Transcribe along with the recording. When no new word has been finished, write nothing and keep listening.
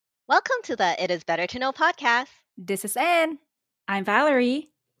Welcome to the It Is Better to Know podcast. This is Anne. I'm Valerie.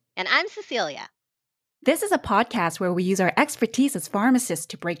 And I'm Cecilia. This is a podcast where we use our expertise as pharmacists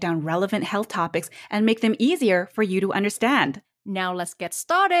to break down relevant health topics and make them easier for you to understand. Now let's get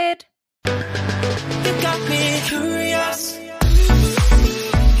started. You got me curious. You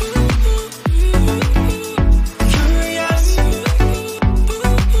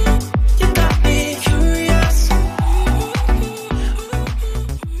got me curious.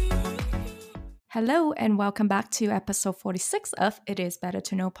 Hello and welcome back to episode 46 of It Is Better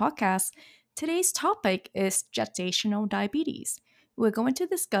to Know podcast. Today's topic is gestational diabetes. We're going to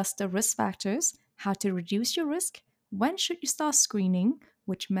discuss the risk factors, how to reduce your risk, when should you start screening,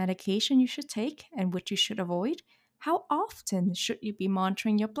 which medication you should take and which you should avoid, how often should you be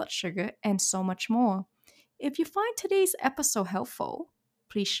monitoring your blood sugar, and so much more. If you find today's episode helpful,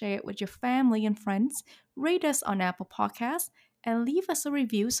 please share it with your family and friends, rate us on Apple Podcasts, and leave us a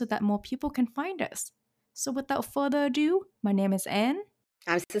review so that more people can find us. So without further ado, my name is Anne.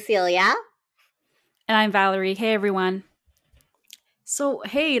 I'm Cecilia. And I'm Valerie. Hey, everyone. So,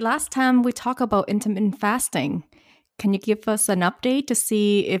 hey, last time we talked about intermittent fasting. Can you give us an update to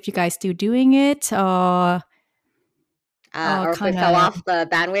see if you guys still doing it or Or if we fell off the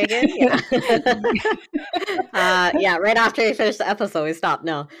bandwagon? Yeah. Right after we finished the episode, we stopped.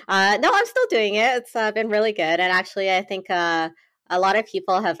 No, I'm still doing it. It's been really good. And actually, I think a lot of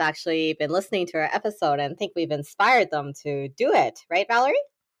people have actually been listening to our episode and think we've inspired them to do it. Right, Valerie?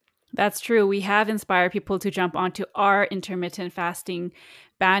 That's true. We have inspired people to jump onto our intermittent fasting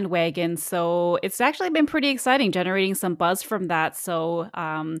bandwagon. So it's actually been pretty exciting, generating some buzz from that. So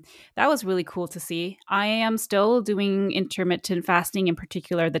that was really cool to see. I am still doing intermittent fasting, in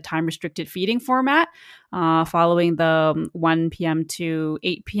particular, the time-restricted feeding format, following the 1 p.m. to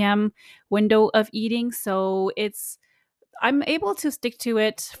 8 p.m. window of eating. So I'm able to stick to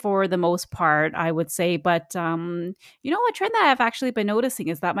it for the most part, I would say. But a trend that I've actually been noticing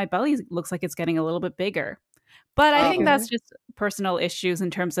is that my belly looks like it's getting a little bit bigger. But I think that's just personal issues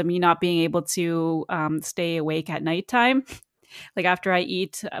in terms of me not being able to stay awake at nighttime. Like after I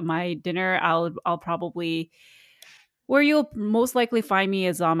eat my dinner, I'll probably, where you'll most likely find me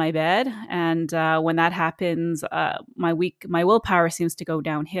is on my bed. And when that happens, my willpower seems to go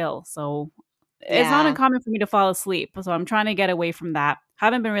downhill. So it's not uncommon for me to fall asleep. So I'm trying to get away from that.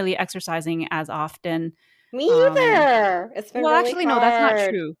 Haven't been really exercising as often. Me either. It's been really actually, no, that's not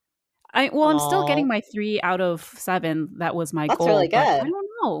true. I'm still getting my 3 out of 7. That was my goal. That's really good. I don't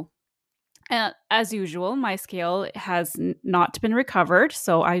know. As usual, my scale has not been recovered,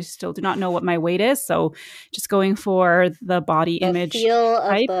 so I still do not know what my weight is. So just going for the body image. The feel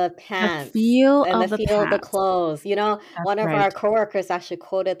type, of the pants. The feel and of the the feel pants. of the clothes. You know, That's one of right. our coworkers actually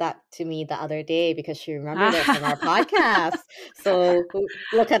quoted that to me the other day because she remembered it from our podcast. So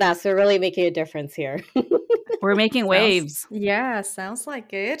look at us. We're really making a difference here. We're making waves. Yeah, sounds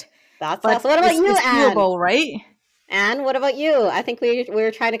like it. That's what about you, it's Anne? doable, right? Anne, what about you? I think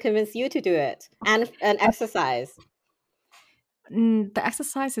we're trying to convince you to do it and exercise. The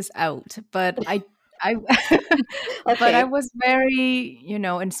exercise is out, but I Okay. but I was very,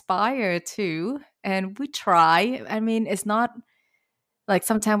 inspired too. And we try. I mean, it's not like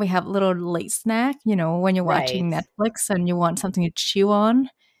sometimes we have a little late snack, when you're watching Right. Netflix and you want something to chew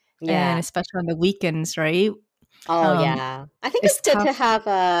on. Yeah. And especially on the weekends, right? Oh yeah, I think it's it's good to tough.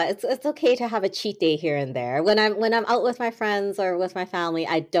 have it's okay to have a cheat day here and there. When I'm out with my friends or with my family,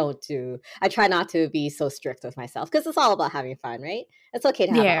 I try not to be so strict with myself because it's all about having fun, right? It's okay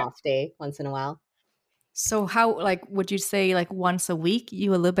to have an Yeah. off day once in a while. So how, would you say once a week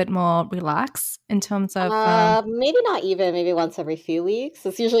you a little bit more relaxed in terms of Maybe not even, maybe once every few weeks.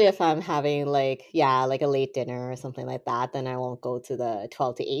 It's usually if I'm having like a late dinner or something like that, then I won't go to the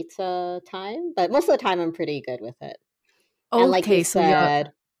 12 to 8 time. But most of the time I'm pretty good with it. And like you okay, so your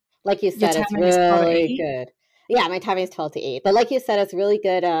said, it's timing is 12 to really 8? good. Yeah, my timing is 12 to 8. But like you said, it's really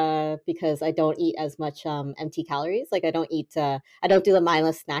good because I don't eat as much empty calories. Like I don't do the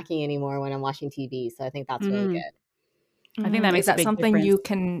mindless snacking anymore when I'm watching TV. So I think that's really Mm. good. I think that Is makes that a big something difference. you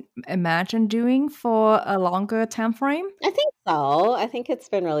can imagine doing for a longer time frame? I think so. I think it's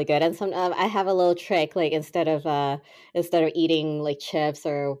been really good. And I have a little trick, like instead of eating like chips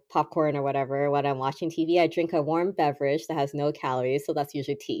or popcorn or whatever when I'm watching TV, I drink a warm beverage that has no calories. So that's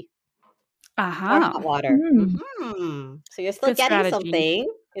usually tea or hot Uh-huh. water. Mm. So you're still Good getting strategy.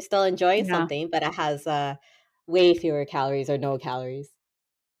 something. You're still enjoying Yeah. something, but it has way fewer calories or no calories.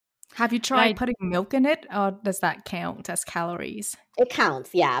 Have you tried I putting milk in it, or does that count as calories? It counts,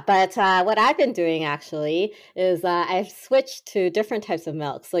 yeah. But what I've been doing actually is I've switched to different types of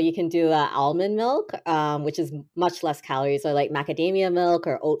milk. So you can do almond milk, which is much less calories, or like macadamia milk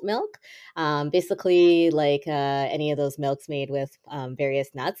or oat milk. Basically, like any of those milks made with various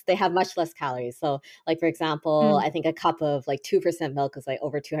nuts, they have much less calories. So, like for example, Mm. I think a cup of like 2% milk is like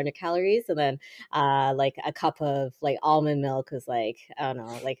over 200 calories, and then like a cup of like almond milk is like I don't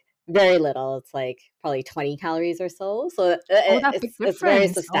know, like very little. It's like probably 20 calories or so. So Oh, that big it's very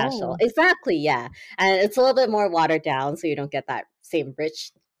difference. substantial. Oh, Exactly, yeah. And it's a little bit more watered down, so you don't get that same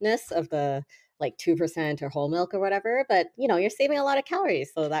richness of the like 2% or whole milk or whatever. But you're saving a lot of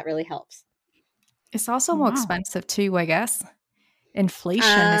calories, so that really helps. it's also more Wow. expensive too, I guess.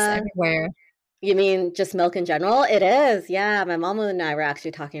 Inflation is Uh, everywhere. you mean just milk in general? It is, yeah. My mom and I were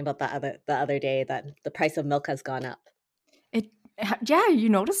actually talking about that the other day that the price of milk has gone up. It, yeah, you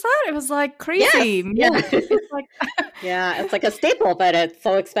noticed that? It was like crazy. Yes, yeah. Milk. It's like, Yeah, it's like a staple, but it's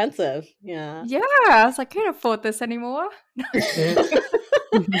so expensive. Yeah. yeah, I was like, I can't afford this anymore.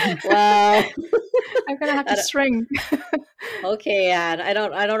 Well, I'm gonna have I to don't- shrink. okay, and I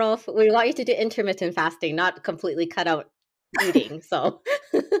don't know if we want you to do intermittent fasting, not completely cut out eating, so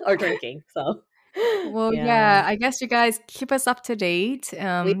or drinking. So, Well, yeah. yeah, I guess you guys keep us up to date. We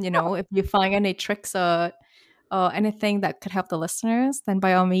If you find any tricks or anything that could help the listeners, then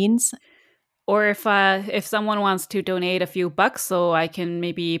by all means. Or if someone wants to donate a few bucks so I can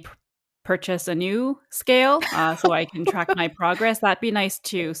maybe purchase a new scale so I can track my progress, that'd be nice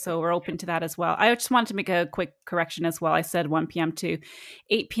too. So we're open to that as well. I just wanted to make a quick correction as well. I said 1 p.m. to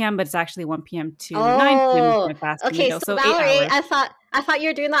 8 p.m., but it's actually 1 p.m. to 9 p.m. is Oh, my fasting okay. window. So So 8 Valerie, hours. I thought you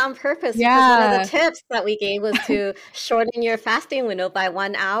were doing that on purpose because one of the Yeah. tips that we gave was to shorten your fasting window by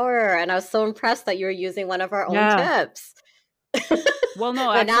 1 hour, and I was so impressed that you were using one of our own Yeah. tips. Well, no,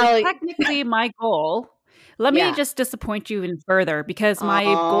 But actually, now, technically, my goal, let me yeah. just disappoint you even further because my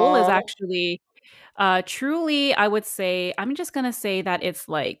goal is Oh, actually truly, I would say, I'm just going to say that it's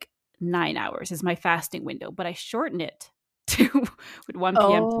like 9 hours is my fasting window, but I shorten it to 1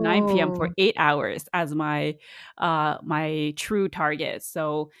 p.m. to 9 p.m. for Oh, 8 hours as my true target.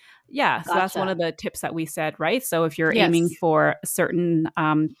 So, yeah, so that's one of gotcha. the tips that we said, right? So if you're aiming yes. for a certain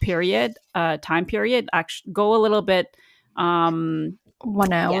time period, actually go a little bit um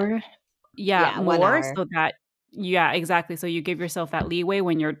 1 hour. yeah, Yeah, one more hour. so that yeah, exactly. So you give yourself that leeway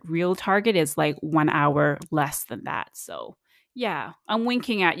when your real target is like 1 hour less than that. So yeah, I'm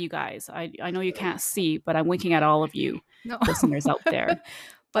winking at you guys. I know you can't see, but I'm winking at all of you No. listeners out there.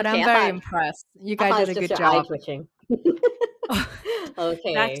 But Okay, I'm very impressed. You I guys thought it did was a just good your eye job. twitching. That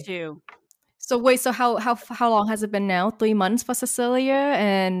Okay. too. So wait, so how long has it been now? 3 months for Cecilia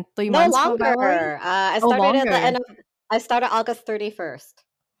and three No months for Valerie? longer. I Oh, started at the longer. end of. I started August 31st.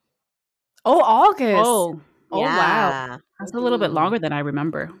 Oh, August. Oh, Oh, wow. Yeah. that's a little bit Hmm. longer than I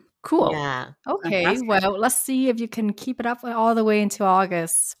remember. Cool. Yeah. Okay, Fantastic. well, let's see if you can keep it up all the way into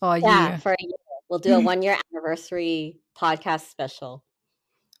August for a Yeah. year. For a year. We'll do a 1 year anniversary podcast special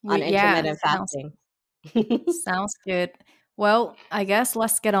on Yeah, intermittent sounds fasting. sounds good. Well, I guess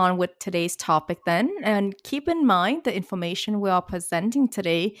let's get on with today's topic then. And keep in mind the information we are presenting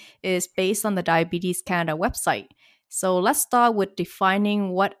today is based on the Diabetes Canada website. So let's start with defining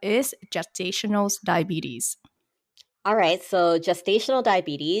what is gestational diabetes. All right, so gestational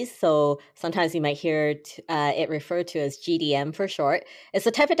diabetes, so sometimes you might hear it referred to as GDM for short. It's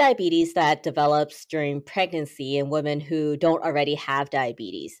a type of diabetes that develops during pregnancy in women who don't already have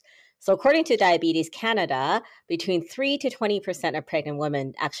diabetes. So, according to Diabetes Canada, between 3 to 20% of pregnant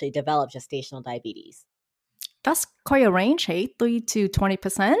women actually develop gestational diabetes. That's quite a range, hey? 3 to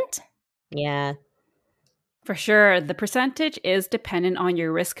 20%? Yeah. For sure. The percentage is dependent on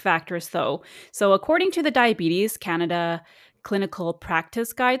your risk factors, though. So, according to the Diabetes Canada clinical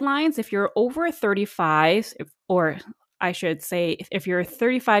practice guidelines, if you're over 35, or I should say, if you're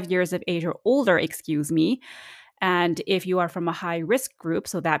 35 years of age or older, excuse me, and if you are from a high risk group,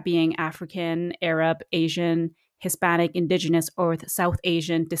 so that being African, Arab, Asian, Hispanic, Indigenous, or with South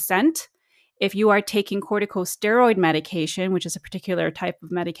Asian descent, if you are taking corticosteroid medication, which is a particular type of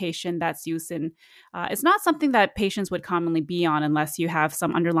medication that's used in, it's not something that patients would commonly be on unless you have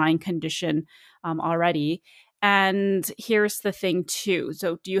some underlying condition already. And here's the thing, too.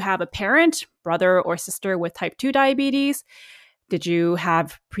 So, do you have a parent, brother, or sister with type 2 diabetes? Did you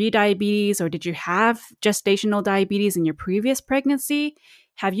have prediabetes or did you have gestational diabetes in your previous pregnancy?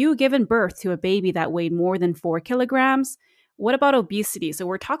 Have you given birth to a baby that weighed more than 4 kilograms? What about obesity? So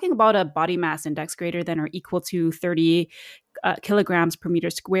we're talking about a body mass index greater than or equal to 30 kilograms per meter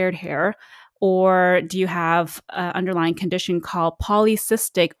squared here. Or do you have an underlying condition called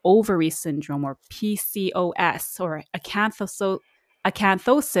polycystic ovary syndrome or PCOS or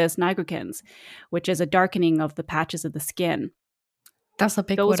acanthosis nigricans, which is a darkening of the patches of the skin. That's a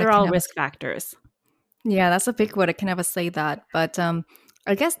big Those word. are all risk factors. Yeah, that's a big word. I can never say that. But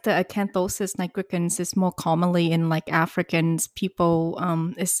I guess the acanthosis nigricans is more commonly in like Africans people.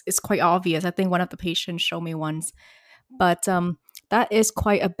 It's quite obvious. I think one of the patients showed me once. But that is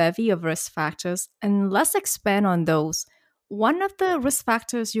quite a bevy of risk factors. And let's expand on those. One of the risk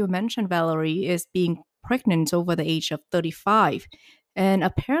factors you mentioned, Valerie, is being pregnant over the age of 35. And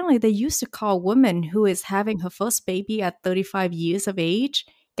apparently, they used to call a woman who is having her first baby at 35 years of age,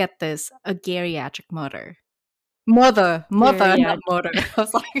 get this, a geriatric mother. Mother, not mother. I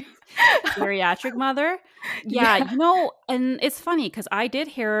was like, geriatric mother. Yeah, you know, and it's funny because I did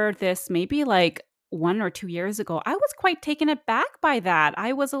hear this maybe like 1 or 2 years ago. I was quite taken aback by that.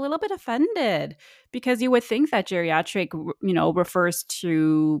 I was a little bit offended because you would think that geriatric, you know, refers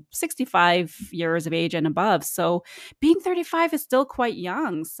to 65 years of age and above. So being 35 is still quite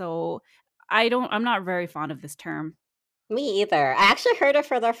young. So I'm not very fond of this term. Me either. I actually heard it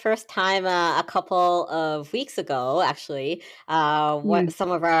for the first time a couple of weeks ago. Actually, what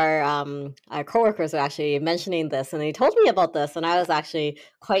some of our coworkers were actually mentioning this, and they told me about this, and I was actually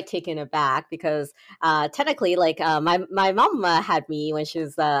quite taken aback because technically, like my mom had me when she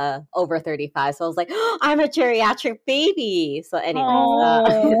was over 35, so I was like, oh, I'm a geriatric baby. So,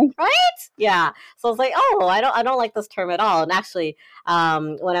 anyways, right? Yeah. So I was like, oh, I don't like this term at all. And actually,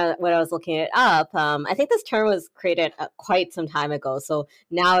 when I was looking it up, I think this term was created quite some time ago. So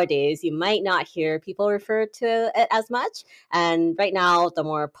nowadays, you might not hear people refer to it as much. And right now, the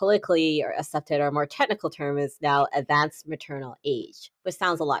more politically or accepted or more technical term is now advanced maternal age, which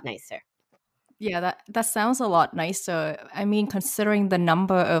sounds a lot nicer. Yeah, that sounds a lot nicer. I mean, considering the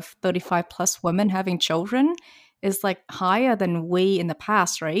number of 35 plus women having children is like higher than way in the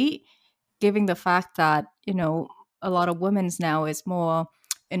past, right? Given the fact that, you know, a lot of women's now is more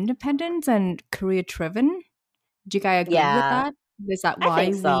independent and career driven. Do you guys agree with Yeah, that? Is that I why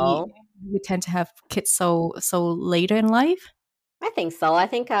think so. we tend to have kids so later in life? I think so. I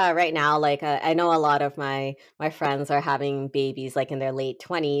think right now, like I know a lot of my friends are having babies like in their late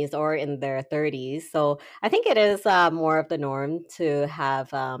 20s or in their 30s. So I think it is more of the norm to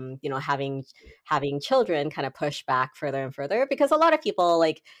have having children kind of push back further and further because a lot of people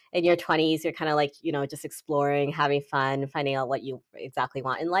like in your 20s you're kind of like just exploring, having fun, finding out what you exactly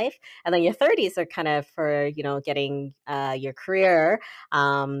want in life, and then your 30s are kind of for getting your career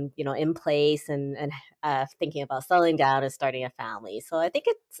in place and thinking about settling down and starting a family. So I think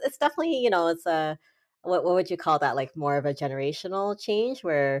it's definitely it's a what would you call that, like more of a generational change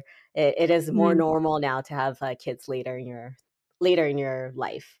where it is more Mm. normal now to have kids later in your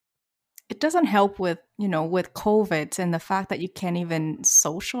life. It doesn't help with, with COVID and the fact that you can't even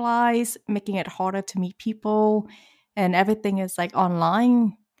socialize, making it harder to meet people, and everything is like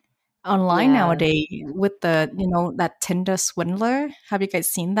online Yeah. nowadays with the, that Tinder swindler. Have you guys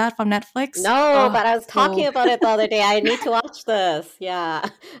seen that from Netflix? No, Oh, but I was so talking about it the other day. I need to watch this. Yeah.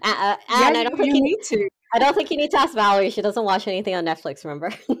 yeah, And you need to. I don't think you need to ask Valerie. She doesn't watch anything on Netflix,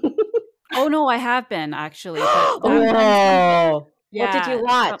 remember? Oh no, I have been actually, but that is something. Oh, what did you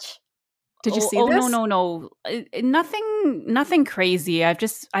Yeah. watch? Did you see Oh no this? no no! Nothing crazy. I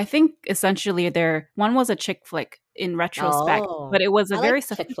think essentially one was a chick flick in retrospect, but Oh, it was a I like very chick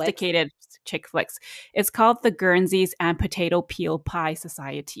flicks. sophisticated chick flicks. It's called The Guernseys and Potato Peel Pie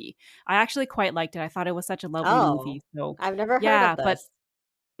Society. I actually quite liked it. I thought it was such a lovely Oh, movie. So I've never heard yeah, of but this.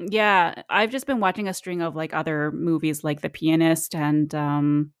 yeah, I've just been watching a string of like other movies like The Pianist and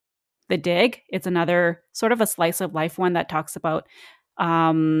The Dig. It's another sort of a slice of life one that talks about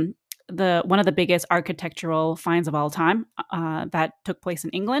um, the one of the biggest architectural finds of all time that took place in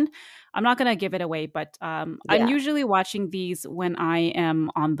England. I'm not going to give it away, but I'm Yeah. usually watching these when I am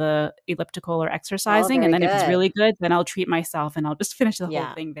on the elliptical or Oh, exercising, and very then if it's good. really good, then I'll treat myself and I'll just finish the whole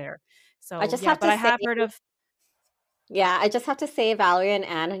Yeah. thing there. I So just yeah, have but to I say, have heard of. yeah, I just have to say, Valerie and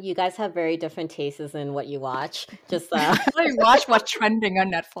Anne, you guys have very different tastes in what you watch. Just, I watch what's trending on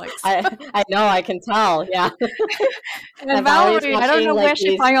Netflix. I know, I can tell. Yeah. And And Valerie's Valerie, I don't watching know like where she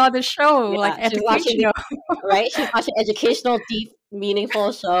these, find all this show, like yeah, she's watching educational. right? She's watching educational, deep,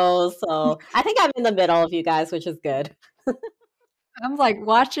 meaningful shows. So I think I'm in the middle of you guys, which is good. I'm like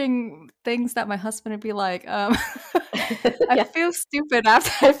watching things that my husband would be like, I Yeah. feel stupid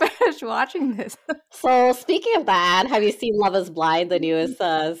after I finish watching this. So speaking of that, have you seen Love Is Blind, the newest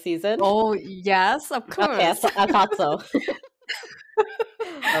season? Oh, yes, of Okay, course. I thought so.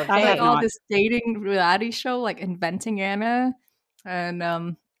 I It's like have Okay, all not. this dating reality show, like Inventing Anna. And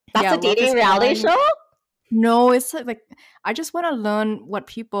that's yeah, a Love dating is reality Blind. show. No, it's like I just want to learn what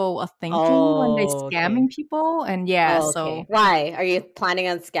people are thinking when they Oh, okay. scamming people, and yeah, Oh, so okay. Why? Are you planning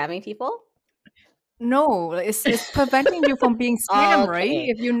on scamming people? no, it's preventing you from being scammed, right? Okay.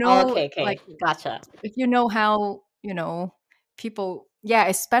 If you know, Okay, like, okay. Gotcha. if you know how, people, yeah,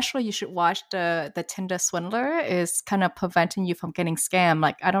 especially you should watch the Tinder Swindler is kind of preventing you from getting scammed.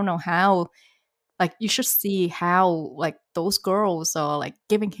 Like, I don't know how, like, you should see how, like, those girls are like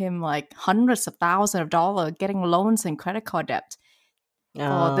giving him like hundreds of thousands of dollars, getting loans and credit card debt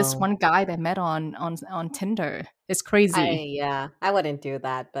for this Oh. one guy they met on Tinder. It's crazy. I wouldn't do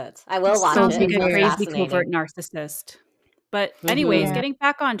that, but I will watch Sounds it. like It a Crazy. sounds crazy covert fascinating. narcissist. But anyways, Mm-hmm. Yeah. getting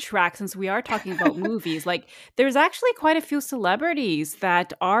back on track, since we are talking about movies, like there's actually quite a few celebrities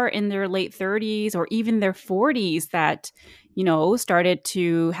that are in their late 30s or even their 40s that, started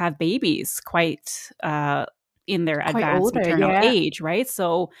to have babies quite in their Quite advanced older, maternal yeah. age, right?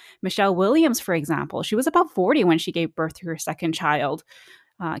 So Michelle Williams, for example, she was about 40 when she gave birth to her second child.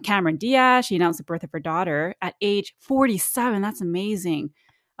 Cameron Diaz, she announced the birth of her daughter at age 47. That's amazing.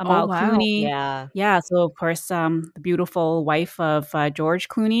 Oh Amal wow. Clooney. Yeah. Yeah, so of course, the beautiful wife of George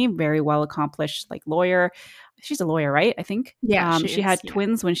Clooney, very well accomplished, like lawyer. She's a lawyer, right? I think. Yeah, she She had is. Yeah.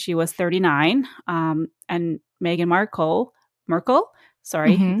 twins when she was 39. And Meghan Markle,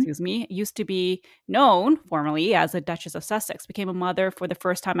 sorry, Hmm. excuse me, used to be known formerly as the Duchess of Sussex, became a mother for the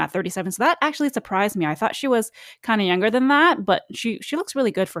first time at 37. So that actually surprised me. I thought she was kind of younger than that, but she looks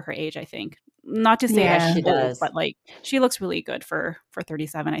really good for her age, I think. Not to say that Yes, Yeah. she's she old, does. but like she looks really good for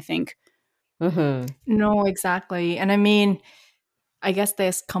 37, I think. Mm-hmm. No, exactly. And I mean, I guess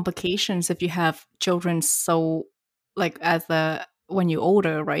there's complications if you have children so like as a when you're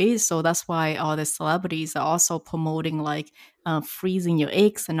older, right? So that's why all the celebrities are also promoting like freezing your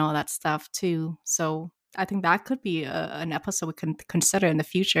eggs and all that stuff too. So I think that could be an episode we can consider in the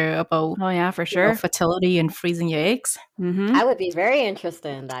future about Oh yeah, for sure. fertility and freezing your eggs. Mm-hmm. I would be very interested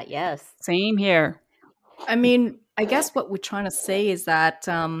in that. Yes. Same here. I mean, I guess what we're trying to say is that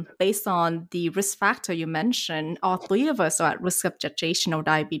based on the risk factor you mentioned, all three of us are at risk of gestational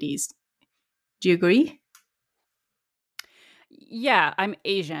diabetes. Do you agree? Yeah, I'm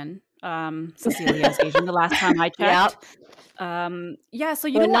Asian. Cecilia is Asian. The last time I Yep. checked. Yeah. So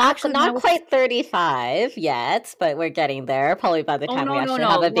you We're know what? not Actually, when I not was quite 35 yet, but we're getting there. Probably by the oh time we no no actually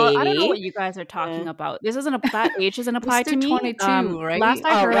have no. a Well, I don't know what baby. you guys are Uh, talking about. This isn't that age doesn't We're apply to still me. 22, Last right?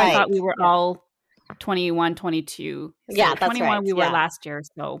 I oh, heard, I right. thought we were Yeah. all 21, 22. Yeah, So that's 21 right. we were Yeah. last year.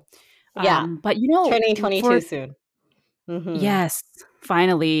 So, Yeah. but Turning for 22 soon. Mm-hmm. yes,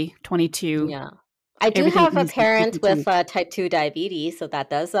 finally 22. Yeah. I do Everything have a seems to be parent creeping with too. type 2 diabetes, so that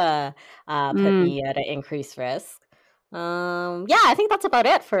does put Mm, me at an increased risk. Yeah, I think that's about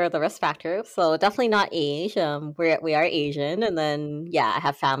it for the risk factors. So definitely not age. We are Asian, and then yeah, I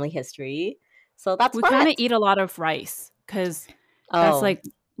have family history. So that's we about kind of it. eat a lot of rice because that's Oh, like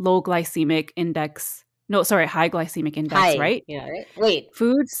low glycemic index. No, sorry, high glycemic index, hi. right? Yeah, right. Wait.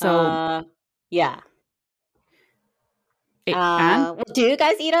 Food. So, Yeah. and Do you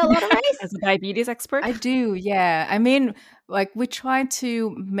guys eat a lot of rice? as a diabetes expert, I do, yeah. I mean, like we try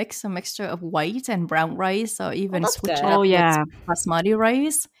to mix a mixture of white and brown rice, or Oh, even that's switch it good. oh up with yeah, basmati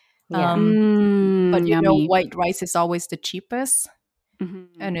rice. Yeah. But yummy. white rice is always the cheapest, Mhm.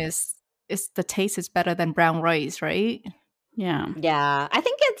 and it's the taste is better than brown rice, right? Yeah. Yeah. I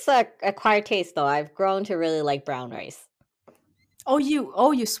think it's a acquired taste though. I've grown to really like brown rice. Oh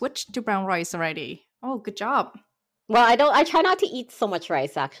you switched to brown rice already. Oh, good job. Well, I try not to eat so much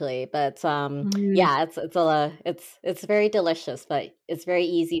rice actually, but Mhm. yeah, it's very delicious, but it's very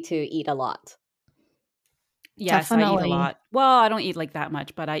easy to eat a lot. Yes, I eat a Definitely. lot. Well, I don't eat like that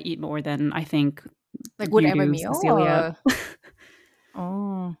much, but I eat more than I think Like with you every do, meal Cecilia. or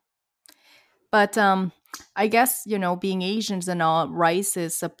oh. But I guess, being Asians and all, rice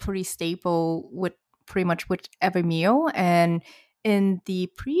is a pretty staple with pretty much with every meal. And in the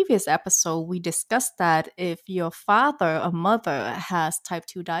previous episode, we discussed that if your father or mother has type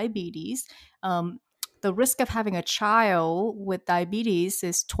 2 diabetes, um, the risk of having a child with diabetes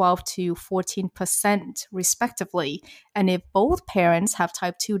is 12 to 14% respectively. And if both parents have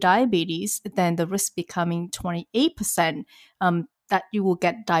type 2 diabetes, then the risk becoming 28%. That you will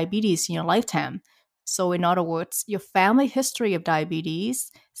get diabetes in your lifetime. So, in other words, your family history of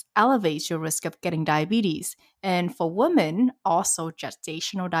diabetes elevates your risk of getting diabetes. And for women, also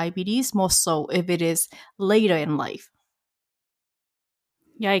gestational diabetes, more so if it is later in life.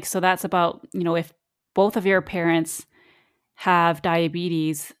 Yikes. So that's about, if both of your parents have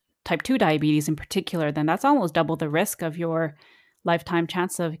diabetes, type 2 diabetes in particular, then that's almost double the risk of your lifetime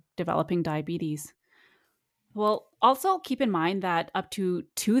chance of developing diabetes. Well, also keep in mind that up to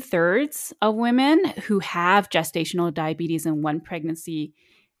 2/3 of women who have gestational diabetes in one pregnancy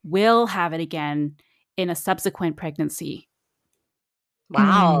will have it again in a subsequent pregnancy. Mm.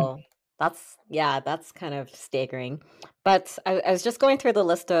 Wow. That's kind of staggering. But I was just going through the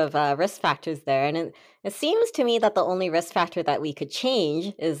list of risk factors there, and it seems to me that the only risk factor that we could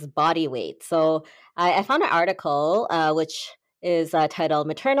change is body weight. So I found an article which is titled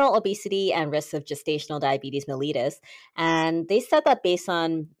Maternal Obesity and Risks of Gestational Diabetes Mellitus. And they said that based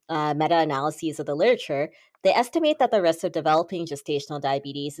on meta analyses of the literature, they estimate that the risk of developing gestational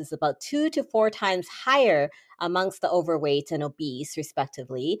diabetes is about 2 to 4 times higher amongst the overweight and obese,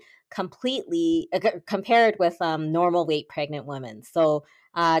 respectively, compared with normal weight pregnant women. So,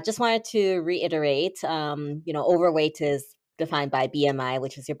 just wanted to reiterate, overweight is defined by BMI,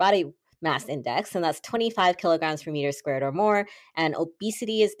 which is your body mass index, and that's 25 kilograms per meter squared or more. And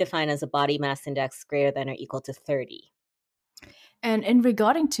obesity is defined as a body mass index greater than or equal to 30. And in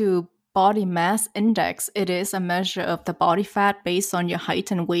regarding to body mass index, it is a measure of the body fat based on your height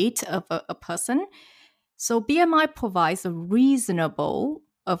and weight of a person. So BMI provides a reasonable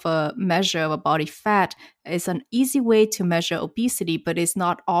of a measure of a body fat. It's an easy way to measure obesity, but it's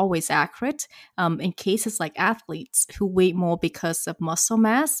not always accurate. In cases like athletes who weigh more because of muscle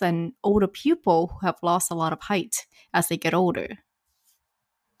mass and older people who have lost a lot of height as they get older.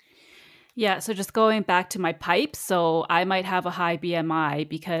 Yeah, so just going back to my pipes, so I might have a high BMI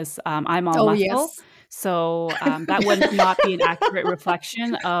because I'm all Oh, muscle. yes. So that would not be an accurate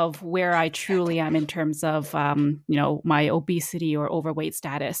reflection of where I truly am in terms of, my obesity or overweight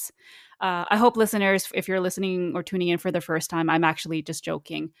status. I hope listeners, if you're listening or tuning in for the first time, I'm actually just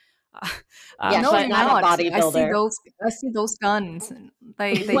joking. Uh, Yeah, No, she's but you're not a not. bodybuilder. I see those guns.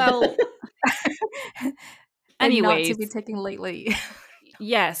 They well, they're not to anyways, be taken lightly.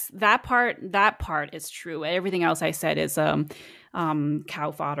 yes, that part is true. Everything else I said is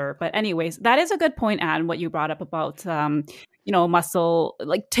cow fodder. But anyways, that is a good point, Anne, what you brought up about muscle,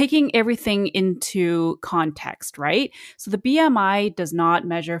 like taking everything into context, right? So the BMI does not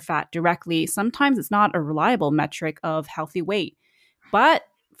measure fat directly. Sometimes it's not a reliable metric of healthy weight. But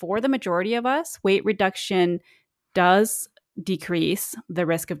for the majority of us, weight reduction does decrease the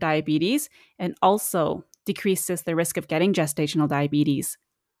risk of diabetes and also decreases the risk of getting gestational diabetes.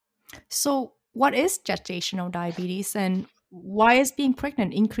 So, what is gestational diabetes and why is being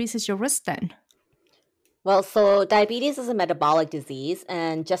pregnant increases your risk then? Well, so diabetes is a metabolic disease,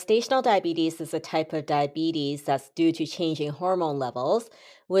 and gestational diabetes is a type of diabetes that's due to changing hormone levels,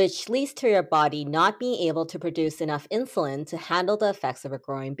 which leads to your body not being able to produce enough insulin to handle the effects of a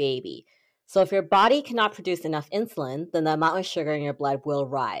growing baby. So, if your body cannot produce enough insulin, then the amount of sugar in your blood will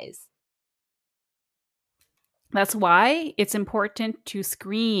rise. That's why it's important to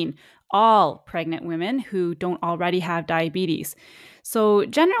screen all pregnant women who don't already have diabetes. So,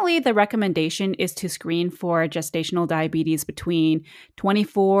 generally, the recommendation is to screen for gestational diabetes between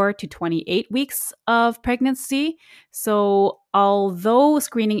 24 to 28 weeks of pregnancy. So, although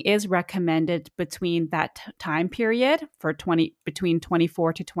screening is recommended between that time period for between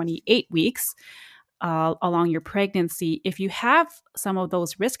 24 to 28 weeks, along your pregnancy, if you have some of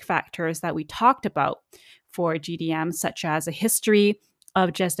those risk factors that we talked about for GDM, such as a history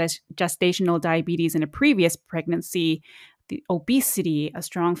of gestational diabetes in a previous pregnancy, the obesity, a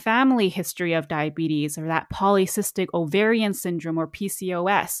strong family history of diabetes, or that polycystic ovarian syndrome or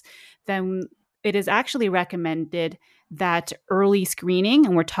PCOS, then it is actually recommended that early screening,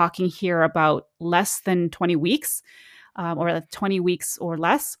 and we're talking here about less than 20 weeks or 20 weeks or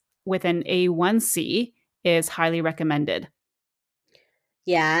less, with an A1C is highly recommended.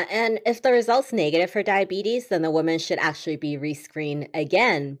 Yeah, and if the result's negative for diabetes, then the woman should actually be rescreened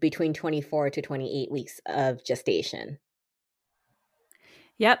again between 24 to 28 weeks of gestation.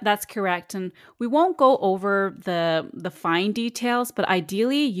 Yep, that's correct. And we won't go over the fine details, but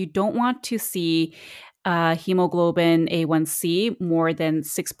ideally you don't want to see hemoglobin A1C more than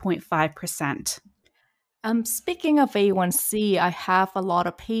 6.5%. Speaking of A1C, I have a lot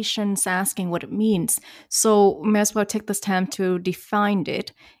of patients asking what it means. So, may as well take this time to define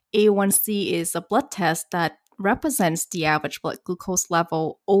it. A1C is a blood test that represents the average blood glucose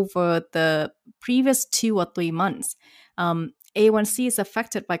level over the previous 2 or 3 months. A1C is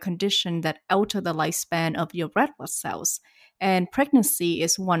affected by conditions that alter the lifespan of your red blood cells, and pregnancy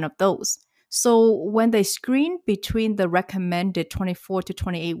is one of those. So, when they screen between the recommended 24 to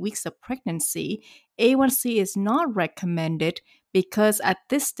 28 weeks of pregnancy, A1C is not recommended because at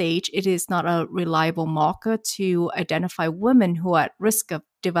this stage it is not a reliable marker to identify women who are at risk of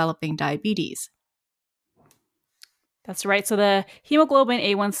developing diabetes. That's right. So the hemoglobin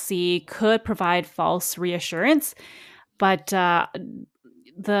A1C could provide false reassurance, but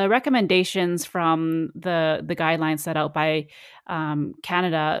the recommendations from the guidelines set out by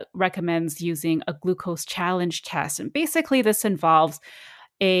Canada recommends using a glucose challenge test, and basically this involves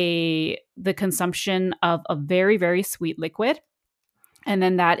the consumption of a very, very sweet liquid. And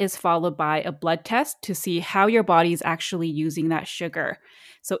then that is followed by a blood test to see how your body is actually using that sugar.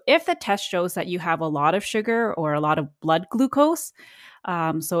 So, if the test shows that you have a lot of sugar or a lot of blood glucose,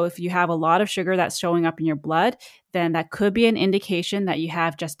 so if you have a lot of sugar that's showing up in your blood, then that could be an indication that you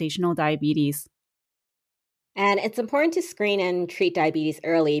have gestational diabetes. And it's important to screen and treat diabetes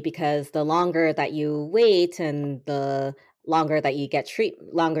early because the longer that you wait and the longer that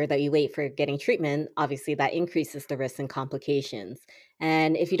you wait for getting treatment, obviously that increases the risk and complications.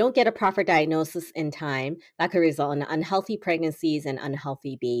 And if you don't get a proper diagnosis in time, that could result in unhealthy pregnancies and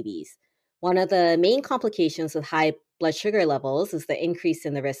unhealthy babies. One of the main complications with high blood sugar levels is the increase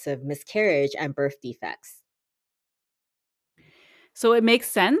in the risk of miscarriage and birth defects. So it makes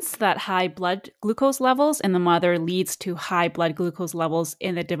sense that high blood glucose levels in the mother leads to high blood glucose levels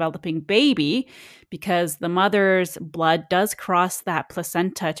in the developing baby because the mother's blood does cross that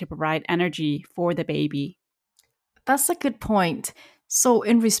placenta to provide energy for the baby. That's a good point. So,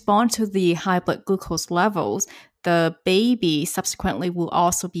 in response to the high blood glucose levels, the baby subsequently will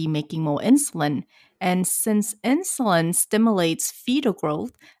also be making more insulin. And since insulin stimulates fetal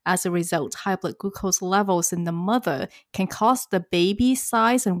growth, as a result, high blood glucose levels in the mother can cause the baby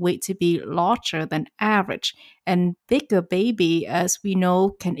size and weight to be larger than average. And bigger baby, as we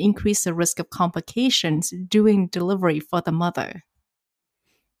know, can increase the risk of complications during delivery for the mother.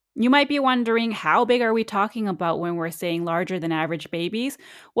 You might be wondering, how big are we talking about when we're saying larger than average babies?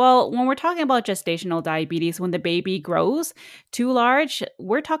 Well, when we're talking about gestational diabetes, when the baby grows too large,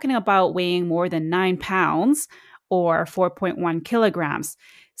 we're talking about weighing more than 9 pounds or 4.1 kilograms.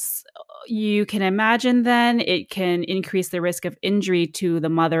 You can imagine then it can increase the risk of injury to the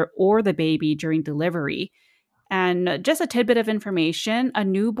mother or the baby during delivery. And just a tidbit of information, a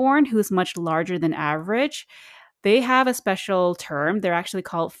newborn who's much larger than average, they have a special term. They're actually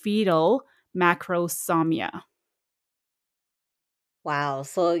called fetal macrosomia. Wow.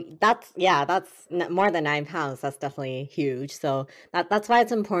 So more than 9 pounds. That's definitely huge. So that's why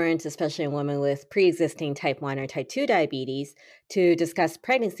it's important, especially in women with pre-existing type 1 or type 2 diabetes, to discuss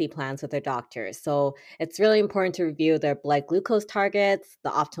pregnancy plans with their doctors. So it's really important to review their blood glucose targets, the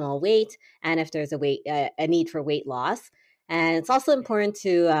optimal weight, and if there's a need for weight loss. And it's also important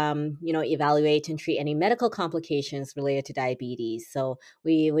to, evaluate and treat any medical complications related to diabetes. So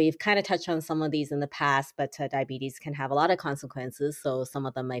we've kind of touched on some of these in the past, but diabetes can have a lot of consequences. So some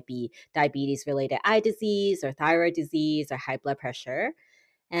of them might be diabetes related eye disease or thyroid disease or high blood pressure.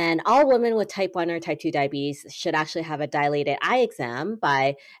 And all women with type 1 or type 2 diabetes should actually have a dilated eye exam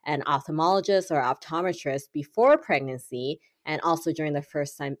by an ophthalmologist or optometrist before pregnancy and also during the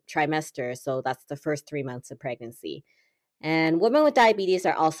first trimester. So that's the first 3 months of pregnancy. And women with diabetes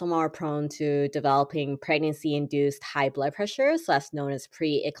are also more prone to developing pregnancy induced high blood pressure, so that's known as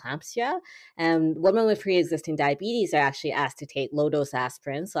preeclampsia. And women with pre existing diabetes are actually asked to take low dose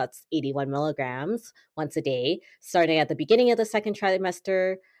aspirin, so that's 81 milligrams once a day, starting at the beginning of the second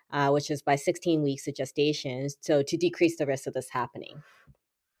trimester, which is by 16 weeks of gestation, so to decrease the risk of this happening.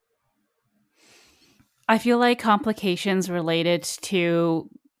 I feel like complications related to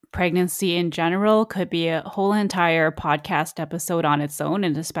pregnancy in general could be a whole entire podcast episode on its own,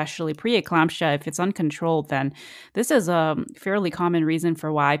 and especially preeclampsia. If it's uncontrolled, then this is a fairly common reason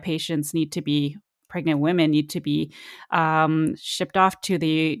for why pregnant women need to be shipped off to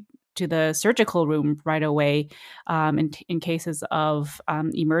the surgical room right away in cases of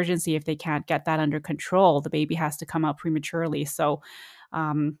emergency. If they can't get that under control, the baby has to come out prematurely. So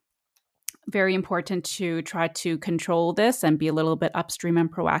very important to try to control this and be a little bit upstream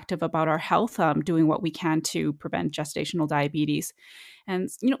and proactive about our health, doing what we can to prevent gestational diabetes. And,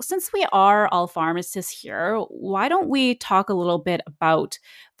 since we are all pharmacists here, why don't we talk a little bit about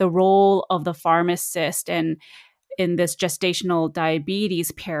the role of the pharmacist in this gestational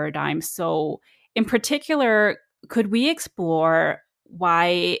diabetes paradigm? So in particular, could we explore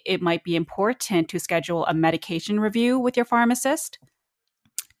why it might be important to schedule a medication review with your pharmacist?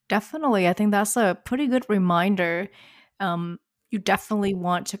 Definitely. I think that's a pretty good reminder. You definitely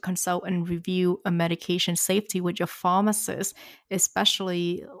want to consult and review a medication safety with your pharmacist,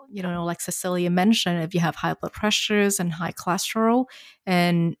 especially, like Cecilia mentioned, if you have high blood pressures and high cholesterol.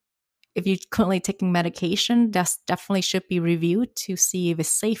 And if you're currently taking medication, that definitely should be reviewed to see if it's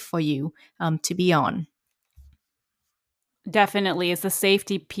safe for you to be on. Definitely is the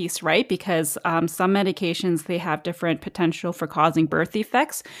safety piece, right? Because some medications, they have different potential for causing birth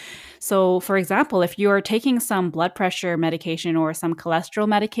defects. So, for example, if you're taking some blood pressure medication or some cholesterol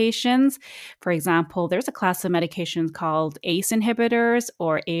medications, for example, there's a class of medications called ACE inhibitors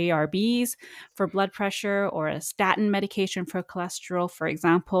or ARBs for blood pressure, or a statin medication for cholesterol, for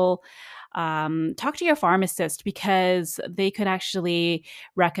example. Talk to your pharmacist, because they could actually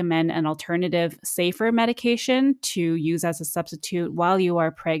recommend an alternative, safer medication to use as a substitute while you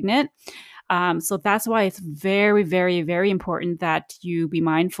are pregnant. So that's why it's very, very, very important that you be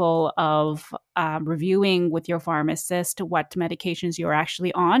mindful of reviewing with your pharmacist what medications you're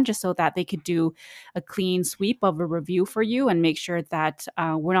actually on, just so that they could do a clean sweep of a review for you and make sure that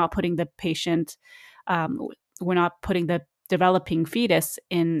we're not putting the patient, we're not putting the developing fetus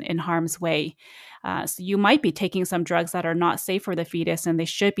in harm's way. So you might be taking some drugs that are not safe for the fetus, and they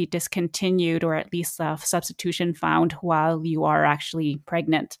should be discontinued, or at least a substitution found while you are actually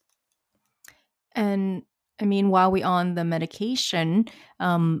pregnant. And I mean, while we're on the medication,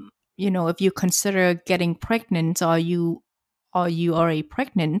 if you consider getting pregnant, or you are already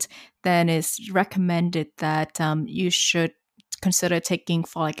pregnant, then it's recommended that you should consider taking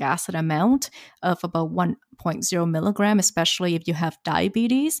folic acid amount of about 1.0 milligram, especially if you have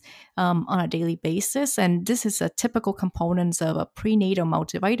diabetes, on a daily basis. And this is a typical component of a prenatal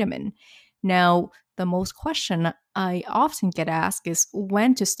multivitamin. Now, the most question I often get asked is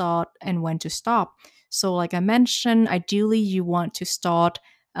when to start and when to stop. So, like I mentioned, ideally you want to start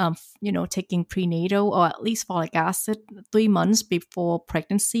taking prenatal or at least folic acid 3 months before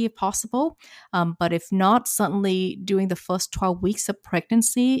pregnancy if possible. But if not, certainly during the first 12 weeks of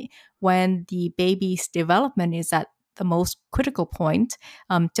pregnancy, when the baby's development is at the most critical point,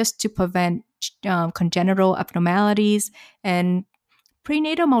 just to prevent congenital abnormalities. And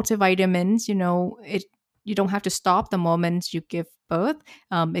prenatal multivitamins, you don't have to stop the moment you give birth.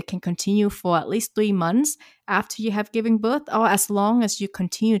 It can continue for at least 3 months after you have given birth, or as long as you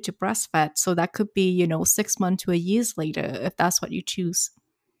continue to breastfeed. So that could be, 6 months to a year later, if that's what you choose.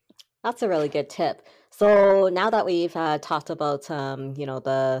 That's a really good tip. So now that we've talked about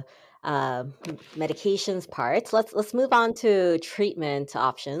the medications part, let's move on to treatment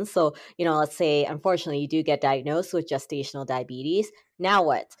options. So let's say unfortunately you do get diagnosed with gestational diabetes. Now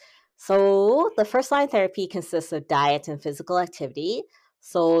what? So the first line therapy consists of diet and physical activity.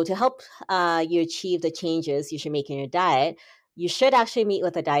 So to help you achieve the changes you should make in your diet, you should actually meet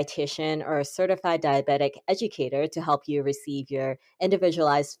with a dietitian or a certified diabetic educator to help you receive your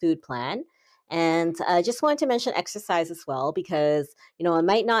individualized food plan. And I just wanted to mention exercise as well, because it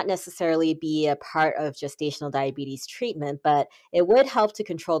might not necessarily be a part of gestational diabetes treatment, but it would help to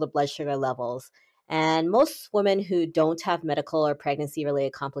control the blood sugar levels. And most women who don't have medical or pregnancy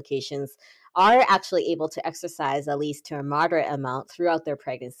related complications are actually able to exercise at least to a moderate amount throughout their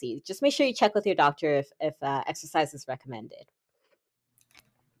pregnancy. Just make sure you check with your doctor if exercise is recommended.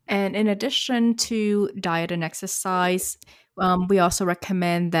 And in addition to diet and exercise, we also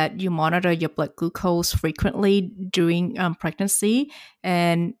recommend that you monitor your blood glucose frequently during pregnancy.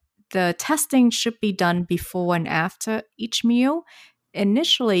 And the testing should be done before and after each meal.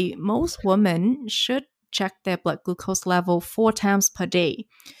 Initially, most women should check their blood glucose level 4 times per day.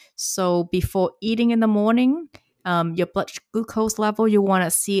 So before eating in the morning, your blood glucose level, you want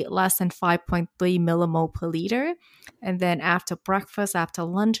to see less than 5.3 millimole per liter. And then after breakfast, after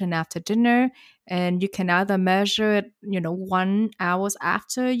lunch, and after dinner, and you can either measure it, 1 hour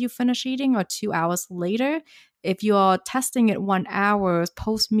after you finish eating or 2 hours later. If you are testing it 1 hour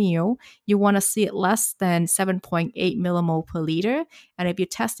post meal, you want to see it less than 7.8 millimole per liter. And if you're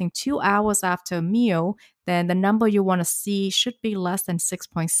testing 2 hours after a meal, then the number you want to see should be less than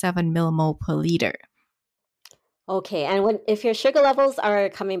 6.7 millimole per liter. Okay, and if your sugar levels are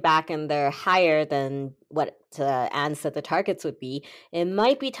coming back and they're higher than what Anne said the targets would be, it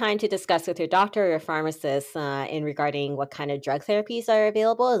might be time to discuss with your doctor or your pharmacist in regarding what kind of drug therapies are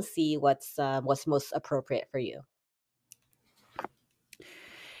available, and see what's most appropriate for you.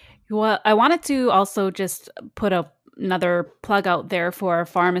 Well, I wanted to also just put another plug out there for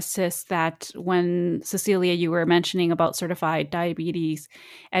pharmacists, that when Cecilia, you were mentioning about certified diabetes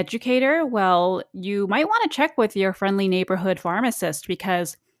educator, well, you might want to check with your friendly neighborhood pharmacist,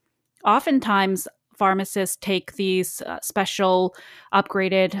 because oftentimes pharmacists take these special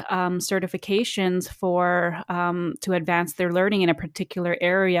upgraded certifications for to advance their learning in a particular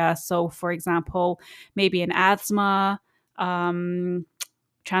area. So, for example, maybe in asthma,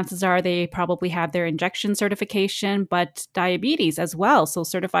 chances are they probably have their injection certification, but diabetes as well. So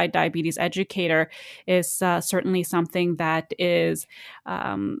certified diabetes educator is certainly something that is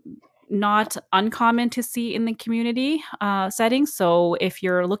not uncommon to see in the community setting. So if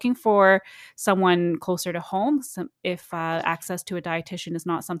you're looking for someone closer to home, if access to a dietitian is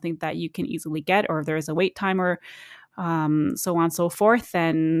not something that you can easily get, or if there is a wait time or so on and so forth,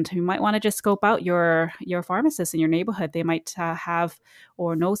 then you might want to just scope out your pharmacist in your neighborhood. They might have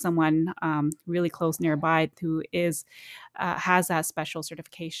or know someone really close nearby who has that special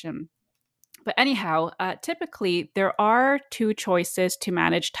certification. But anyhow, typically there are two choices to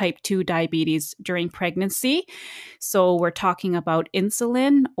manage type 2 diabetes during pregnancy. So we're talking about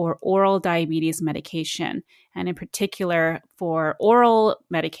insulin or oral diabetes medication. And in particular, for oral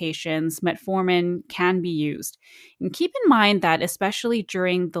medications, metformin can be used. And keep in mind that especially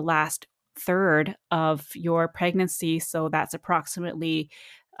during the last third of your pregnancy, so that's approximately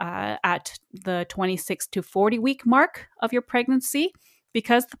at the 26 to 40 week mark of your pregnancy,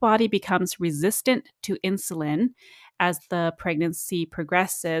 because the body becomes resistant to insulin as the pregnancy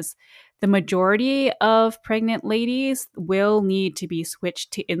progresses, the majority of pregnant ladies will need to be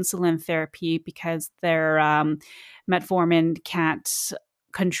switched to insulin therapy because their metformin can't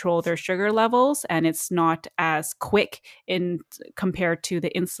control their sugar levels, and it's not as quick in compared to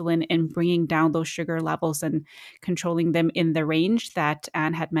the insulin in bringing down those sugar levels and controlling them in the range that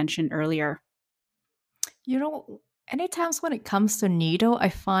Anne had mentioned earlier. You know, anytime when it comes to needle, I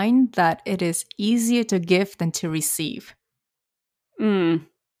find that it is easier to give than to receive. 100%.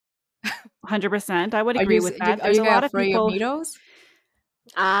 I would agree with that. Are There's you a lot of afraid people. of needles?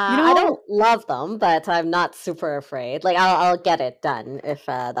 I don't love them, but I'm not super afraid. Like I'll get it done if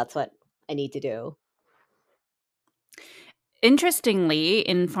that's what I need to do. Interestingly,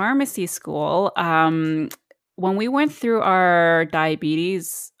 in pharmacy school, when we went through our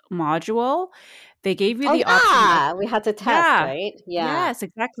diabetes module, they gave you Oh the option of yeah, we had to test, right? Yeah. yes,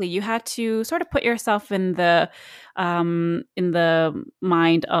 exactly. You had to sort of put yourself in the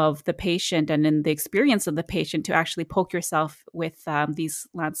mind of the patient and in the experience of the patient to actually poke yourself with these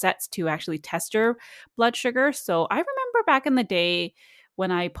lancets to actually test your blood sugar. So I remember back in the day when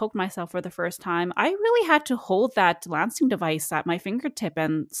I poked myself for the first time, I really had to hold that lancing device at my fingertip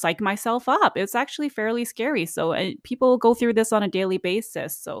and psych myself up. It's actually fairly scary. So people go through this on a daily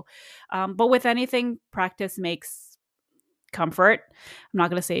basis. So, but with anything, practice makes comfort. I'm not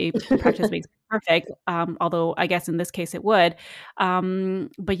going to say practice makes perfect, although I guess in this case it would.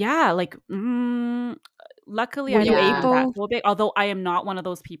 But yeah, like luckily Were I you don't have that able? phobic, although I am not one of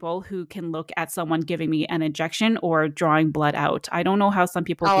those people who can look at someone giving me an injection or drawing blood out. I don't know how some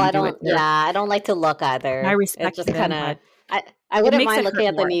people Oh, can I do it. don't. Yeah, I don't like to look My either. It respect to just kind them, of. but I it wouldn't makes mind it looking hurt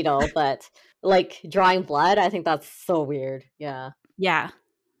at the more. needle, but like drawing blood, I think that's so weird. Yeah. Yeah.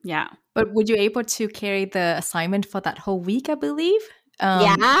 Yeah. But would you able to carry the assignment for that whole week? I believe.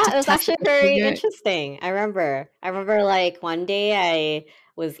 Yeah, To it was test actually the very sugar. interesting. I remember like one day I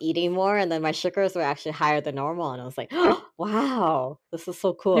was eating more and then my sugars were actually higher than normal and I was like, "Oh, wow, this is so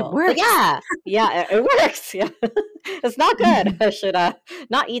It cool." But works. yeah, it works. Yeah. It's not good. I should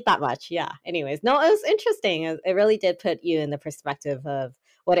not eat that much. Yeah. Anyways, no, it was interesting. It really did put you in the perspective of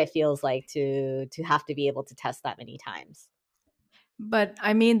what it feels like to have to be able to test that many times. But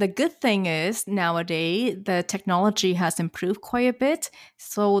I mean, the good thing is nowadays the technology has improved quite a bit.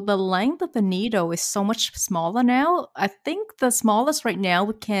 So the length of the needle is so much smaller now. I think the smallest right now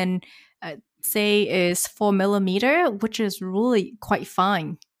we can say is 4 millimeter, which is really quite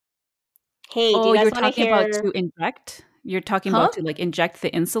fine. Hey, do Oh, you guys you're want to talking about hear? to inject? You're talking Huh? about to like inject the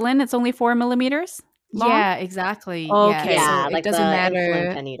insulin. It's only 4 millimeters long. Yeah, exactly. Yeah. Okay. So Yeah, it like doesn't the insulin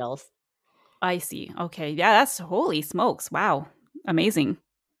matter. pen needles. I see. Okay. Yeah, that's holy smokes. Wow. Amazing.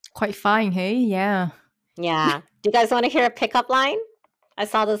 Quite fine, hey? Yeah. Yeah. Do you guys want to hear a pickup line? I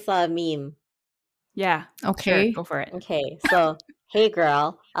saw this meme. Yeah. Sure. Okay. Go for it. Okay, so hey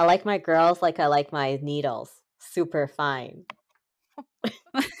girl, I like my girls like I like my needles. Super fine.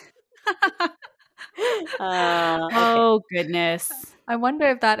 Okay. Oh, goodness. I wonder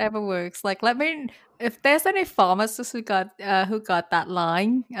if that ever works. Like, let me. If there's any pharmacists who got that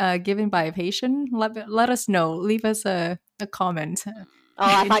line given by a patient, let us know. Leave us a comment. Oh,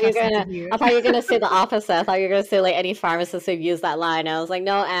 I thought you were Interesting to gonna. hear. I thought you were gonna say the opposite. I thought you were gonna say like any pharmacists who've used that line. I was like,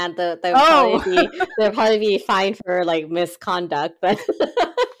 no, and Oh, they'll probably be fined for like misconduct, but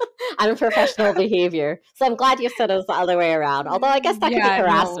unprofessional behavior. So I'm glad you said it was the other way around. Although I guess that could be yeah, no.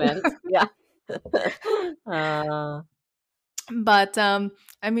 harassment. Yeah. Uh, But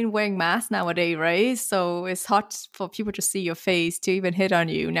I mean, wearing masks nowadays, right? So it's hard for people to see your face to even hit on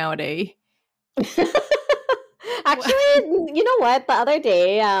you nowadays. Actually, you know what? The other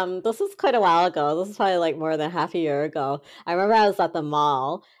day, this was quite a while ago. This is probably like more than half a year ago. I remember I was at the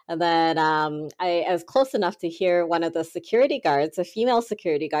mall, and then I was close enough to hear one of the security guards, a female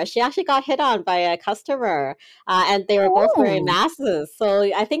security guard. She actually got hit on by a customer, and they were both wearing Oh. masks. So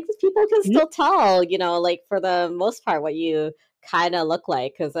I think that people can Hmm? still tell, like for the most part, what you kind of look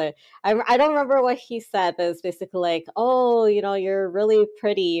like. Because I don't remember what he said, but it's basically like, oh, you're really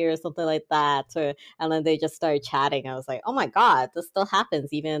pretty or something like that. And then they just started chatting. I was like, oh my God, this still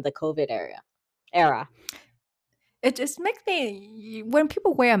happens even in the COVID era. It just makes me when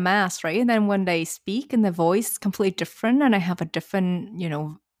people wear a mask, right? And then when they speak and their voice is completely different, and I have a different,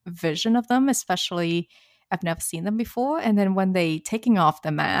 vision of them, especially I've never seen them before. And then when they taking off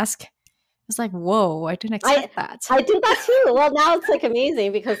the mask, it's like, whoa, I didn't I expect that. I do that too. Well, now it's like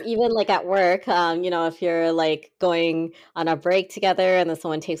amazing because even like at work, if you're like going on a break together and then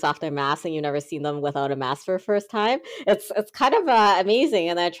someone takes off their mask and you've never seen them without a mask for the first time, it's kind of amazing.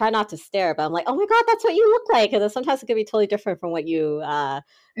 And I try not to stare, but I'm like, oh my God, that's what you look like. And then sometimes it could be totally different from what you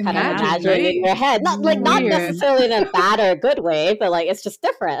kind of Yeah. Imagine, imagine in right? your head. Not Weird. necessarily in a bad or good way, but like it's just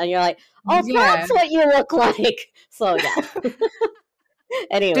different. And you're like, oh, Yeah. that's what you look like. So yeah.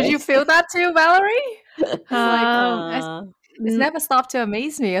 Did you Anyways. feel that too, Valerie? It's like, Uh, it's N- never stopped to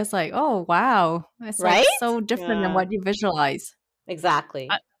amaze me. It's like, oh wow, it's like right? so different than Yeah, what you visualize. exactly.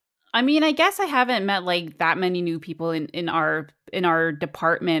 I, I mean, I guess I haven't met like that many new people in our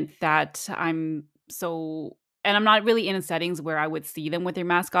department that I'm so, and I'm not really in settings where I would see them with their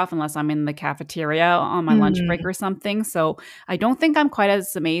mask off unless I'm in the cafeteria on my lunch break Hmm. or something. So I don't think I'm quite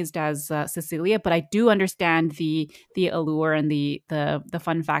as amazed as Cecilia, but I do understand the allure and the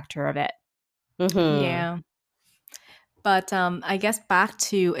fun factor of it. Mm-hmm. Yeah. But I guess back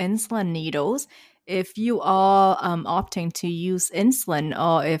to insulin needles. If you are opting to use insulin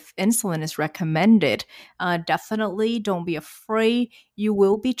or if insulin is recommended, definitely don't be afraid. You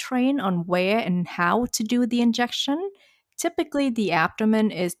will be trained on where and how to do the injection. Typically, the abdomen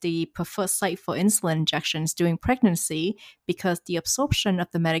is the preferred site for insulin injections during pregnancy because the absorption of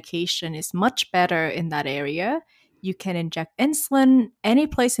the medication is much better in that area. You can inject insulin any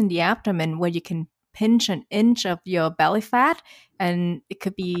place in the abdomen where you can pinch an inch of your belly fat, and it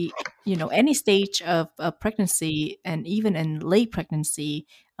could be any stage of pregnancy, and even in late pregnancy,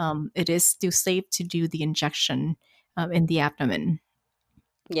 it is still safe to do the injection in the abdomen.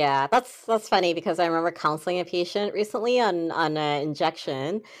 Yeah, that's funny because I remember counseling a patient recently on an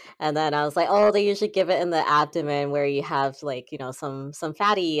injection, and then I was like, oh, they usually give it in the abdomen where you have like some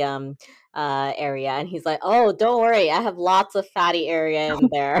fatty area, and he's like, oh, don't worry, I have lots of fatty area in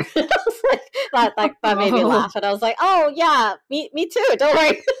there. I was like, that made me Oh, laugh, and I was like, oh yeah, me too. Don't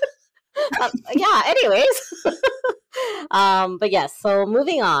worry. Yeah. Anyways, but yes. So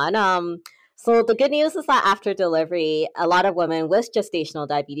moving on. So the good news is that after delivery, a lot of women with gestational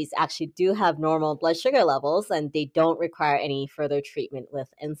diabetes actually do have normal blood sugar levels, and they don't require any further treatment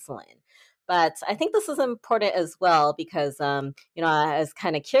with insulin. But I think this is important as well because I was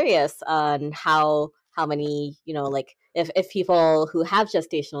kind of curious on how many like if people who have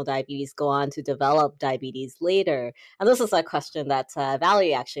gestational diabetes go on to develop diabetes later. And this is a question that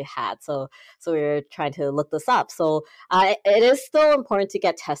Valerie actually had. So we were trying to look this up. So it is still important to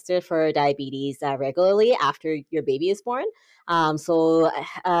get tested for diabetes regularly after your baby is born.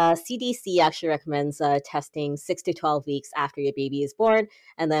 CDC actually recommends testing 6 to 12 weeks after your baby is born,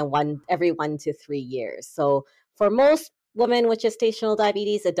 and then every 1 to 3 years. So for most women with gestational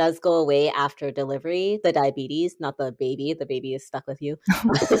diabetes, it does go away after delivery. The diabetes, not the baby. The baby is stuck with you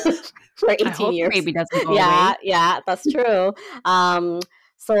for I 18 hope the years. baby doesn't go Yeah, away. yeah, that's true.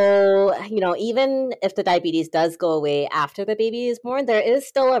 So, even if the diabetes does go away after the baby is born, there is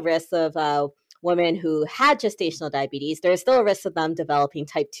still a risk of women who had gestational diabetes. There's still a risk of them developing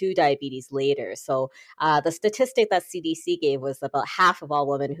type 2 diabetes later. So, the statistic that CDC gave was about half of all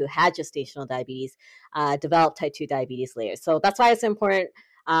women who had gestational diabetes developed type 2 diabetes later. So, that's why it's important.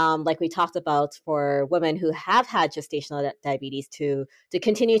 Like we talked about, for women who have had gestational diabetes to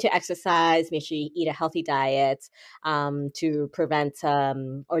continue to exercise, make sure you eat a healthy diet, to prevent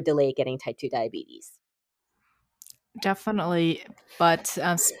or delay getting type 2 diabetes. definitely. But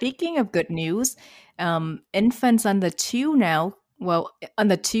speaking of good news, infants under two now, well,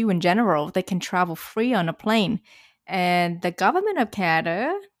 under two in general, they can travel free on a plane. And the government of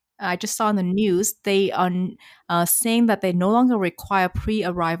Canada, I just saw on the news, they are saying that they no longer require pre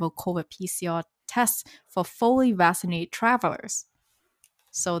arrival COVID PCR tests for fully vaccinated travelers.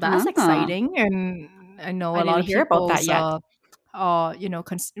 So that's Ah, exciting. And I know I a lot didn't of hear about people's that yet.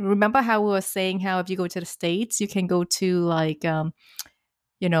 remember how we were saying how if you go to the States, you can go to like,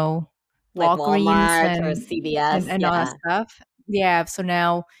 you know, Like Walgreens Walmart or CVS. and all that Yeah. stuff. Yeah, so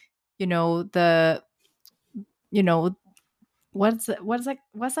now, the you know what's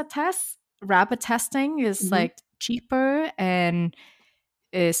that test? Rapid testing is Mhm. like cheaper and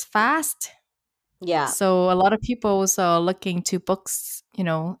is fast. Yeah. So a lot of people are looking to books,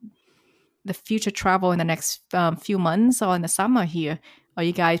 the future travel in the next few months or in the summer here. Are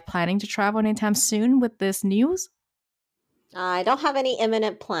you guys planning to travel anytime soon with this news? I don't have any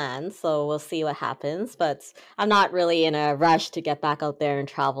imminent plans, so we'll see what happens. But I'm not really in a rush to get back out there and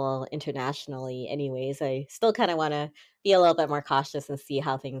travel internationally, anyways. I still kind of want to be a little bit more cautious and see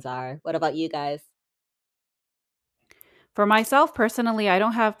how things are. What about you guys? For myself personally, I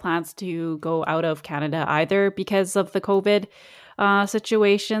don't have plans to go out of Canada either because of the COVID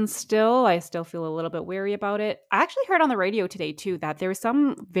situation still. I still feel a little bit wary about it. I actually heard on the radio today too that there's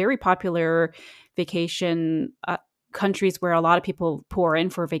some very popular vacation countries where a lot of people pour in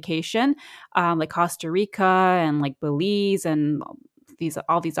for vacation, like Costa Rica and like Belize and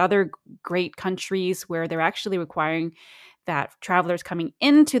all these other great countries where they're actually requiring that travelers coming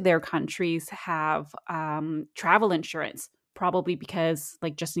into their countries have travel insurance, probably because,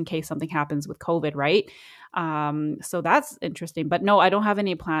 like, just in case something happens with COVID, right? So that's interesting. But no, I don't have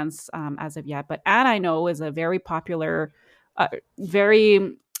any plans as of yet. But Anne, I know, is a very popular,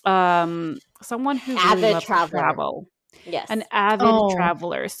 very someone who really Avid loves to traveler. travel, an Yes. avid Oh,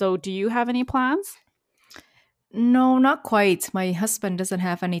 traveler. So do you have any plans? no, not quite. My husband doesn't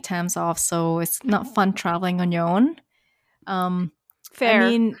have any times off, so it's not fun traveling on your own. Um, I Fair.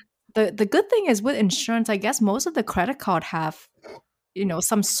 mean, the good thing is with insurance, I guess most of the credit card have,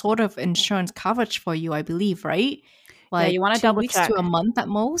 some sort of insurance coverage for you, I believe, right? Yeah, Like you want to two double weeks to check. a month at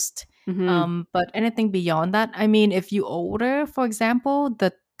most. Hmm. But anything beyond that, I mean, if you order, for example,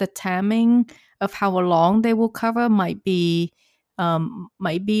 the timing of how long they will cover there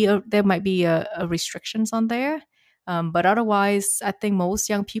might be a restrictions on there. But otherwise, I think most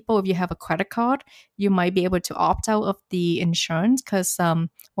young people, if you have a credit card, you might be able to opt out of the insurance because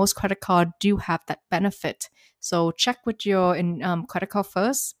most credit card do have that benefit. So check with your credit card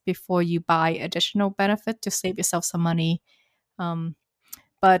first before you buy additional benefit to save yourself some money. Um,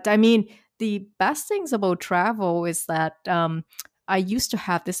 but I mean, the best things about travel is that I used to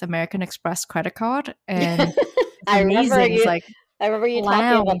have this American Express credit card, and it's I remember amazing. It's you like I remember you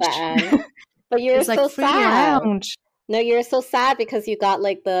talking about that, lounge. Anne. But you were It's like so free sad. lounge. No, you were so sad because you got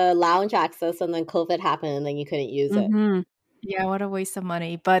like the lounge access and then COVID happened and then you couldn't use it. Hmm. Yeah, what a waste of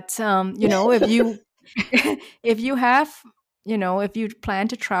money. But if you if you have, if you plan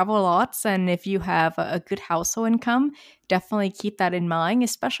to travel a lot and if you have a good household income, definitely keep that in mind.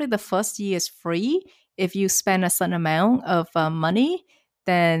 Especially the first year is free. If you spend a certain amount of money,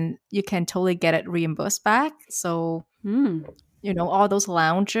 then you can totally get it reimbursed back. So, Mm. all those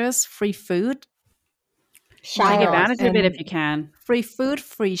lounges, free food, why Take not? advantage of it if And you can. free food,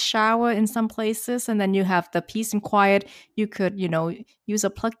 free shower in some places, and then you have the peace and quiet. You could, use a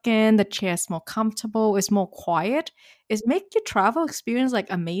plug-in. The chair's more comfortable. It's more quiet. It's make your travel experience like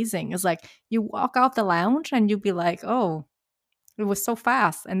amazing. It's like you walk out the lounge and you'll be like, oh, it was so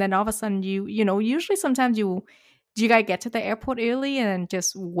fast. And then all of a sudden, usually sometimes you gotta get to the airport early and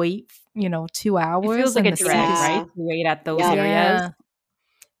just wait, two It feels hours, like and a the seat drag, is right? Yeah. To wait at those Yep. areas. yeah.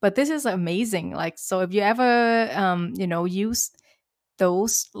 But this is amazing. Like, so if you ever, use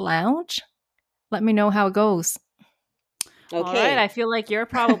those lounge, let me know how it goes. All right. Okay. I feel like you're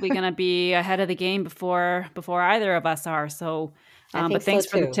probably going to be ahead of the game before either of us are. So, I think but so thanks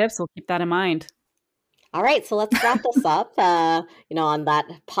for the too. tips. We'll keep that in mind. All right, so let's wrap this up, on that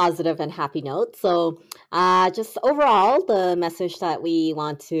positive and happy note. So, just overall, the message that we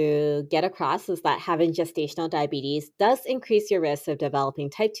want to get across is that having gestational diabetes does increase your risk of developing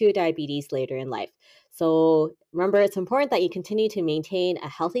type 2 diabetes later in life. So, remember, it's important that you continue to maintain a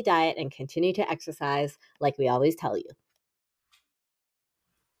healthy diet and continue to exercise, like we always tell you.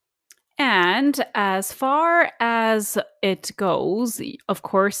 And as far as it goes, of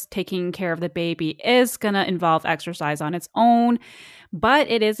course, taking care of the baby is going to involve exercise on its own.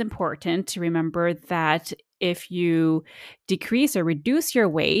 But it is important to remember that if you decrease or reduce your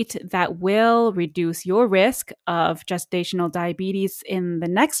weight, that will reduce your risk of gestational diabetes in the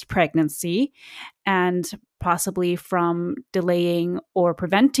next pregnancy and possibly from delaying or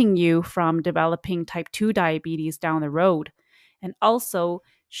preventing you from developing type 2 diabetes down the road. And also,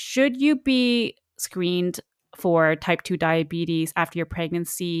 should you be screened for type 2 diabetes after your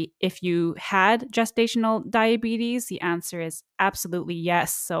pregnancy if you had gestational diabetes? The answer is absolutely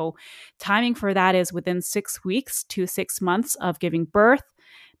yes. So, timing for that is within 6 weeks to 6 months of giving birth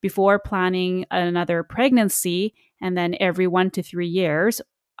before planning another pregnancy, and then every 1 to 3 years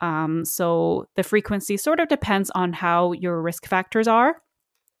So the frequency sort of depends on how your risk factors are.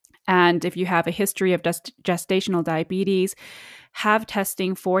 And if you have a history of gestational diabetes, have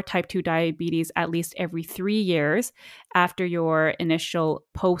testing for type 2 diabetes at least every 3 years after your initial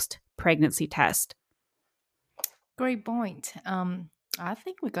post-pregnancy test. Great point. I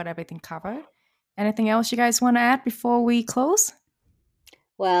think we got everything covered. Anything else you guys want to add before we close?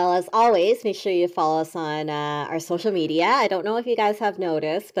 Well, as always, make sure you follow us on our social media. I don't know if you guys have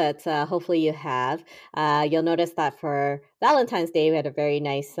noticed, but hopefully you have. You'll notice that for Valentine's Day, we had a very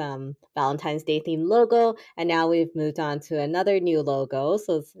nice Valentine's Day themed logo, and now we've moved on to another new logo.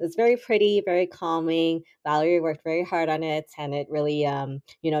 So it's very pretty, very calming. Valerie worked very hard on it, and it really,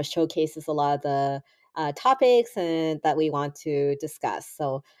 showcases a lot of the topics and that we want to discuss.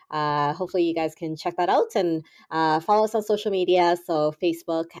 So hopefully you guys can check that out and follow us on social media. So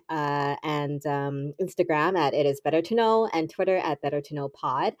Facebook and Instagram at It Is Better to Know, and Twitter at Better to Know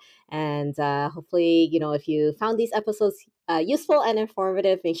Pod. And hopefully, if you found these episodes useful and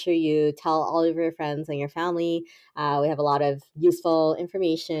informative, make sure you tell all of your friends and your family. We have a lot of useful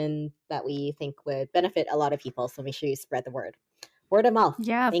information that we think would benefit a lot of people. So make sure you spread the word. Word of mouth.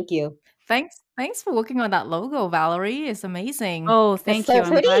 Yeah. Thank you. Thanks for working on that logo, Valerie. It's amazing. Oh, thank so you. I'm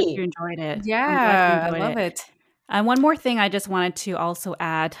glad pretty. you enjoyed it. I'm glad Yeah, you I enjoyed love it. And one more thing I just wanted to also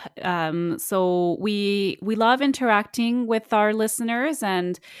add. So we love interacting with our listeners.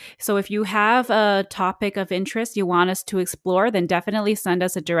 And so if you have a topic of interest you want us to explore, then definitely send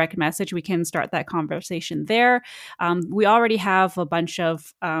us a direct message. We can start that conversation there. We already have a bunch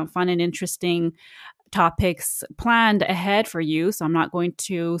of fun and interesting topics planned ahead for you. So I'm not going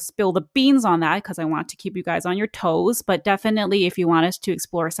to spill the beans on that because I want to keep you guys on your toes. But definitely, if you want us to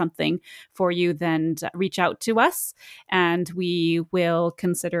explore something for you, then reach out to us and we will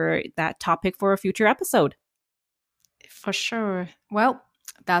consider that topic for a future episode. For sure. Well,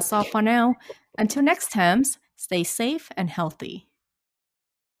 that's all for now. Until next time, stay safe and healthy.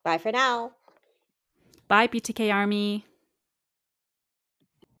 Bye for now. Bye, BTK Army.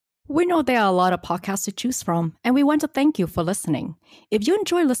 We know there are a lot of podcasts to choose from, and we want to thank you for listening. If you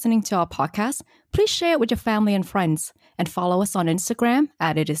enjoy listening to our podcast, please share it with your family and friends, and follow us on Instagram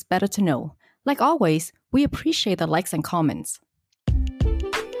at It Is Better to Know. Like always, we appreciate the likes and comments.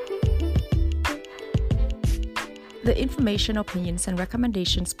 The information, opinions, and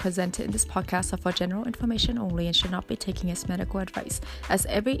recommendations presented in this podcast are for general information only and should not be taken as medical advice. As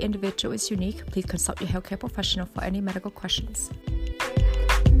every individual is unique, please consult your healthcare professional for any medical questions.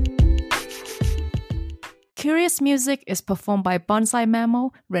 Curious Music is performed by Bonsai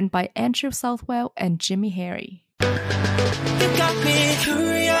Mammal, written by Andrew Southwell and Jimmy Harry. You got me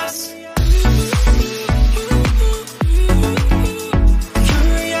curious.